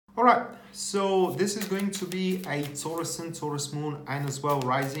All right, so this is going to be a Taurus Sun, Taurus Moon, and as well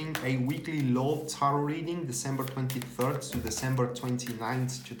Rising, a weekly love tarot reading, December 23rd to December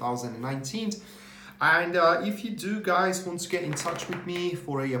 29th, 2019. And if you do, guys, want to get in touch with me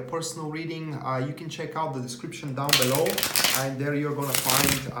for a personal reading, you can check out the description down below. And there you're going to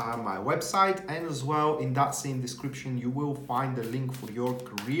find my website. And as well, in that same description, you will find the link for your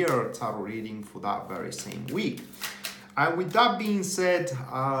career tarot reading for that very same week. And with that being said,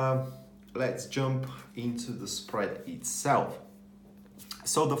 let's jump into the spread itself.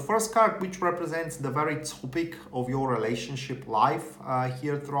 So the first card, which represents the very topic of your relationship life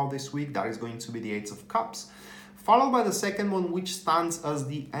here throughout this week, that is going to be the Eight of Cups. Followed by the second one, which stands as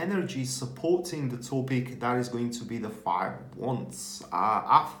the energy supporting the topic, that is going to be the Five of Wands.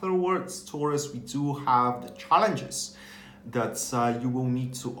 Afterwards, Taurus, we do have the challenges that you will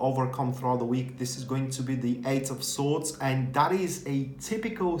need to overcome throughout the week. This is going to be the Eight of Swords, and that is a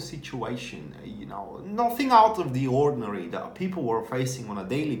typical situation, you know, nothing out of the ordinary that people were facing on a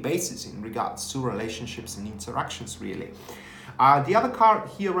daily basis in regards to relationships and interactions, really. The other card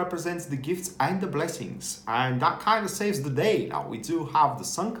here represents the gifts and the blessings, and that kind of saves the day. Now we do have the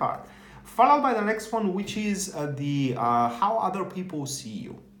Sun card, followed by the next one, which is the how other people see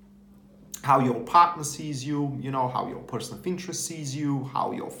you. How your partner sees you, you know, how your person of interest sees you,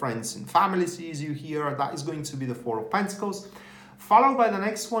 how your friends and family sees you here. That is going to be the Four of Pentacles. Followed by the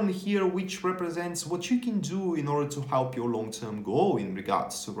next one here, which represents what you can do in order to help your long-term goal in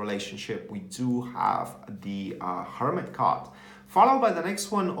regards to relationship. We do have the Hermit card. Followed by the next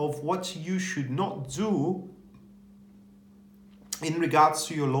one of what you should not do in regards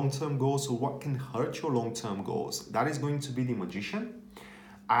to your long-term goals, or what can hurt your long-term goals. That is going to be the Magician.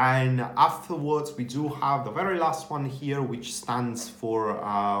 And afterwards, we do have the very last one here, which stands for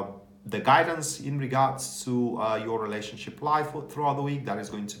the guidance in regards to your relationship life throughout the week. That is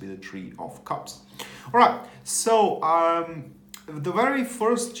going to be the Three of Cups. All right, so the very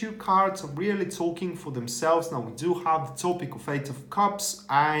first two cards are really talking for themselves. Now, we do have the topic of Eight of Cups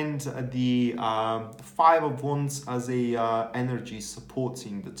and the Five of Wands as a energy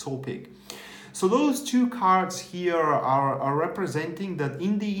supporting the topic. So those two cards here are representing that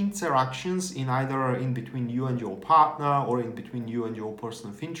in the interactions, in either in between you and your partner or in between you and your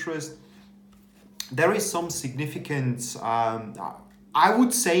person of interest, there is some significant, I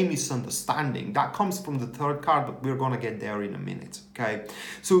would say, misunderstanding. That comes from the third card, but we're going to get there in a minute, okay?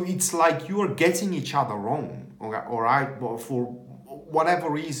 So it's like you are getting each other wrong, okay? All right, well, for whatever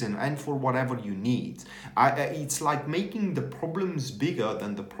reason and for whatever you need. It's like making the problems bigger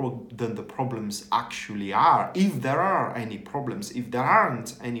than the problems actually are. If there are any problems, if there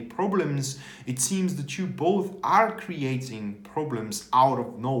aren't any problems, it seems that you both are creating problems out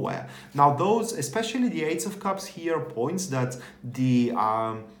of nowhere. Now those, especially the Eight of Cups here, points that the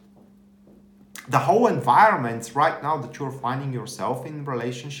whole environment right now that you're finding yourself in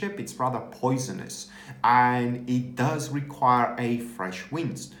relationship, it's rather poisonous, and it does require a fresh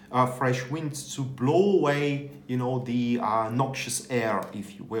wind to blow away, you know, the noxious air,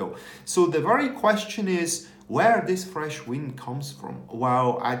 if you will. So the very question is where this fresh wind comes from.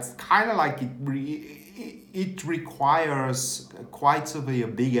 Well, it's kind of like it requires quite a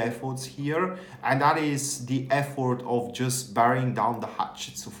big effort here, and that is the effort of just burying down the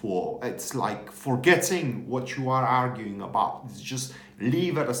hatchets of war. It's like forgetting what you are arguing about. It's just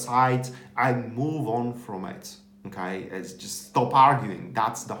leave it aside and move on from it. Okay, it's just stop arguing.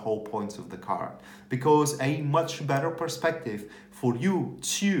 That's the whole point of the card, because a much better perspective for you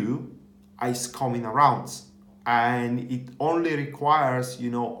two is coming around. And it only requires,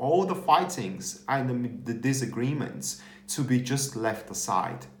 you know, all the fightings and the disagreements to be just left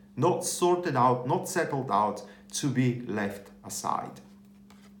aside, not sorted out, not settled out, to be left aside.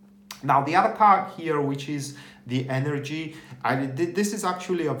 Now the other card here, which is the energy, and this is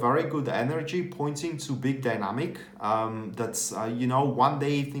actually a very good energy pointing to big dynamic. That's you know, one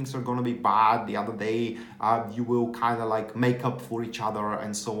day things are going to be bad, the other day you will kind of like make up for each other,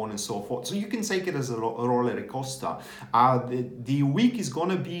 and so on and so forth. So you can take it as a roller coaster. The week is going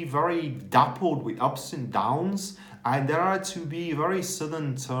to be very dappled with ups and downs, and there are to be very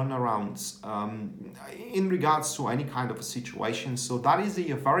sudden turnarounds in regards to any kind of a situation. So that is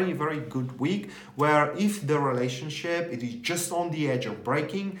a very, very good week, where if the relationship, it is just on the edge of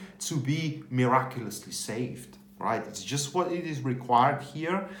breaking, to be miraculously saved, right? It's just what it is required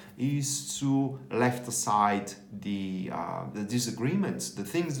here is to left aside the disagreements, the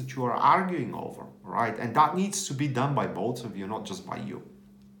things that you are arguing over, right? And that needs to be done by both of you, not just by you.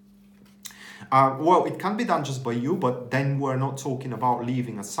 Well, it can be done just by you, but then we're not talking about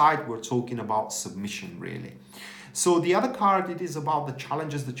leaving aside, we're talking about submission, really. So the other card, it is about the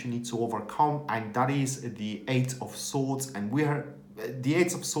challenges that you need to overcome, and that is the Eight of Swords. And the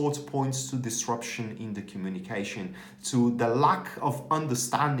Eight of Swords points to disruption in the communication, to the lack of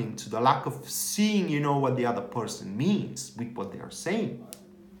understanding, to the lack of seeing, what the other person means with what they are saying.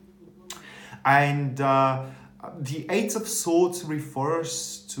 And the Eight of Swords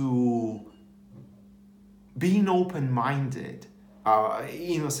refers to being open-minded,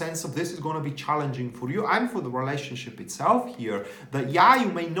 in a sense of this is going to be challenging for you and for the relationship itself here, that you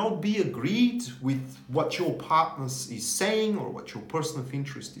may not be agreed with what your partner is saying or what your person of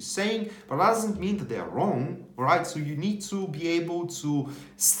interest is saying, but that doesn't mean that they are wrong, right? So you need to be able to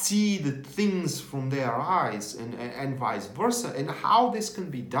see the things from their eyes and vice versa. And how this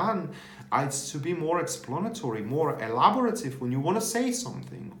can be done, it's to be more explanatory, more elaborative when you want to say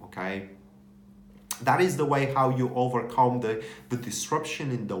something, okay? That is the way how you overcome the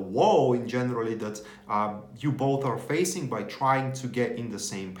disruption in the wall in generally that you both are facing by trying to get in the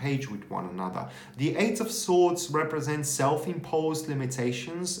same page with one another. The Eight of Swords represents self-imposed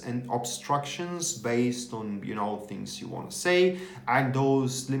limitations and obstructions based on, things you want to say, and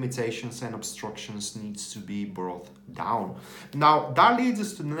those limitations and obstructions needs to be brought down. Now, that leads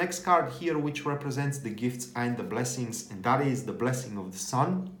us to the next card here, which represents the gifts and the blessings, and that is the blessing of the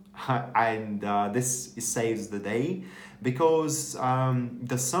sun. And this saves the day, because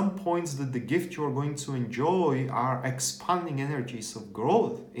the sun points that the gift you are going to enjoy are expanding energies of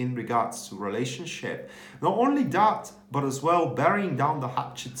growth in regards to relationship. Not only that, but as well burying down the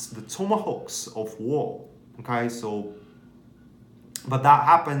hatchets, the tomahawks of war. Okay, so, but that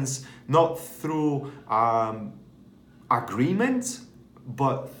happens not through agreement,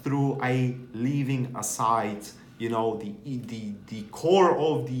 but through a leaving aside the core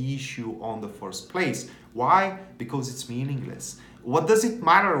of the issue on the first place. Why? Because it's meaningless. What does it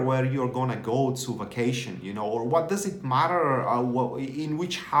matter where you're gonna go to vacation, or what does it matter in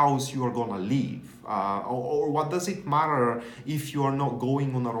which house you are gonna live, or what does it matter if you are not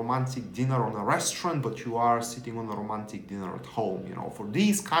going on a romantic dinner on a restaurant, but you are sitting on a romantic dinner at home, for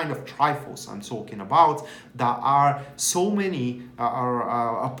these kind of trifles I'm talking about, that are so many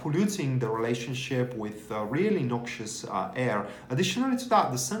are polluting the relationship with really noxious air. Additionally to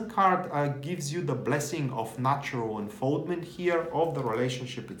that, the Sun card gives you the blessing of natural unfoldment here of the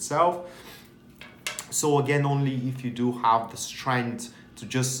relationship itself. So again, only if you do have the strength to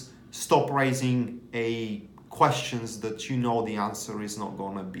just stop raising questions that the answer is not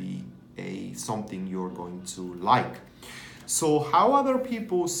going to be something you're going to like. So how other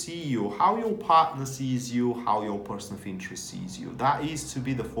people see you, how your partner sees you, how your person of interest sees you, that is to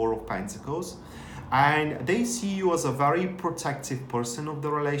be the Four of Pentacles. And they see you as a very protective person of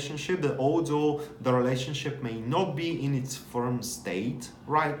the relationship, that although the relationship may not be in its firm state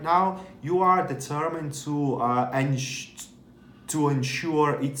right now, you are determined to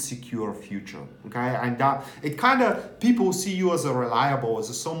ensure its secure future, okay? And that it kind of, people see you as a reliable,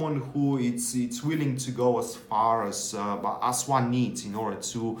 as someone who it's willing to go as far as one needs in order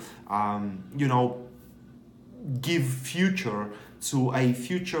to give future to a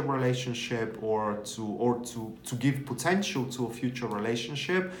future relationship, or to give potential to a future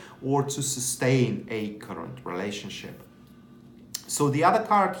relationship, or to sustain a current relationship. So the other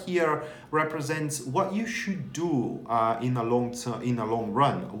card here represents what you should do in a long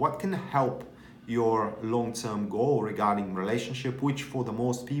run. What can help your long-term goal regarding relationship, which for the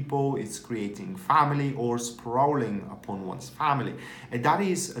most people is creating family or sprawling upon one's family. And that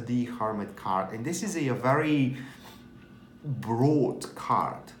is the Hermit card. And this is a very broad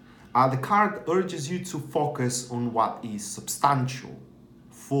card. The card urges you to focus on what is substantial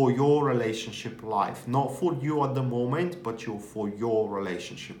for your relationship life, not for you at the moment, but for your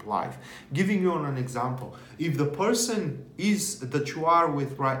relationship life. Giving you an example, if the person that you are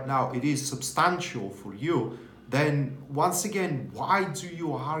with right now, it is substantial for you, then once again, why do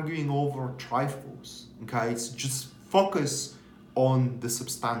you arguing over trifles? Okay, it's just focus on the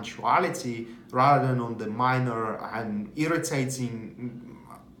substantiality rather than on the minor and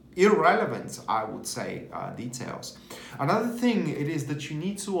irrelevant, I would say, details. Another thing it is that you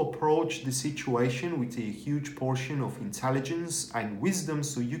need to approach the situation with a huge portion of intelligence and wisdom,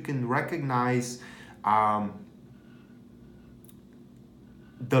 so you can recognize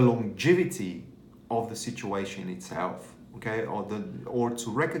the longevity of the situation itself, okay, or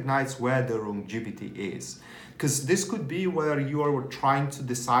to recognize where the longevity is. Because this could be where you are trying to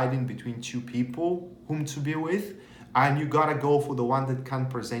decide in between two people whom to be with, and you gotta go for the one that can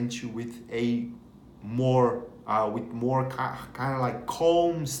present you with a more kind of like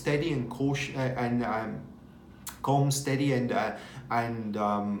calm, steady, and cautious, and calm, steady, and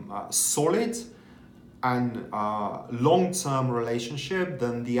solid, and long-term relationship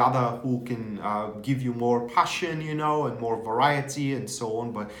than the other who can give you more passion, you know, and more variety and so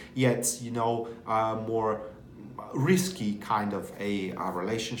on, but yet, you know, more risky kind of a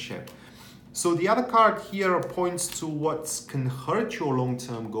relationship. So the other card here points to what can hurt your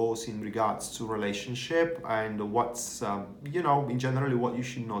long-term goals in regards to relationship, and what's, you know, in generally what you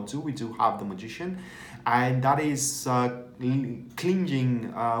should not do. We do have the Magician, and that is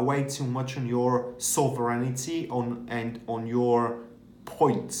clinging way too much on your sovereignty and on your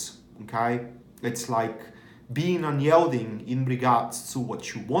points, okay? It's like being unyielding in regards to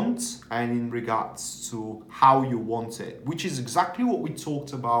what you want and in regards to how you want it, which is exactly what we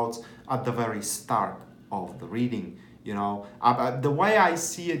talked about at the very start of the reading. You know, the way I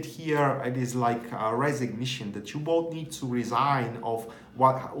see it here, it is like a resignation that you both need to resign of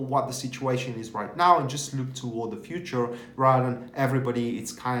what the situation is right now and just look toward the future, rather than everybody.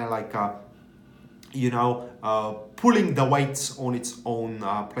 It's kind of like a, you know, pulling the weights on its own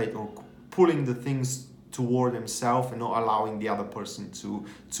plate, or pulling the things toward himself and not allowing the other person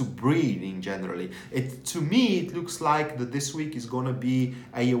to breathe. In generally, it, to me, it looks like that this week is going to be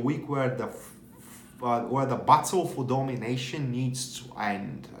a week where the battle for domination needs to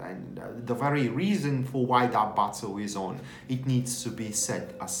end, and the very reason for why that battle is on, it needs to be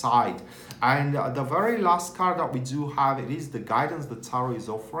set aside. And the very last card that we do have, it is the guidance that Tarot is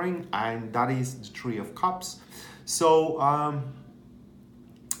offering, and that is the Three of Cups. So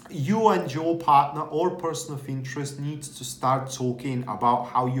you and your partner or person of interest needs to start talking about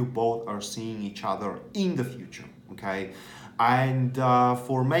how you both are seeing each other in the future, okay? And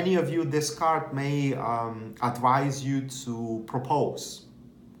for many of you, this card may advise you to propose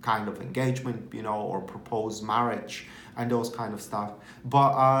kind of engagement, you know, or propose marriage and those kind of stuff.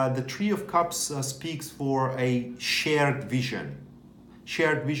 But the Three of Cups speaks for a shared vision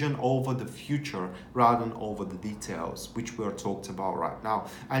over the future rather than over the details, which we are talked about right now.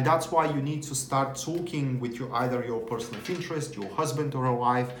 And that's why you need to start talking with either your person of interest, your husband or a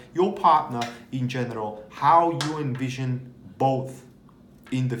wife, your partner in general, how you envision both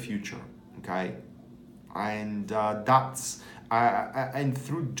in the future, okay? And that's and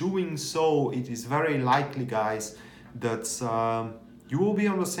through doing so, it is very likely, guys, that you will be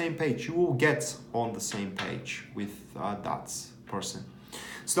on the same page. You will get on the same page with that person.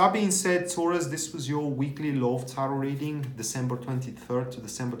 So that being said, Taurus, this was your weekly love tarot reading, December 23rd to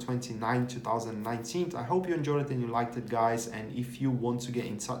December 29th, 2019. I hope you enjoyed it and you liked it, guys. And if you want to get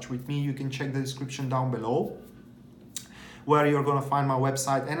in touch with me, you can check the description down below, where you're going to find my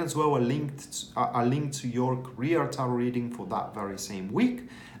website, and as well a link to your career tarot reading for that very same week.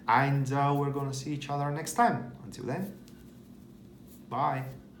 And we're going to see each other next time. Until then, bye.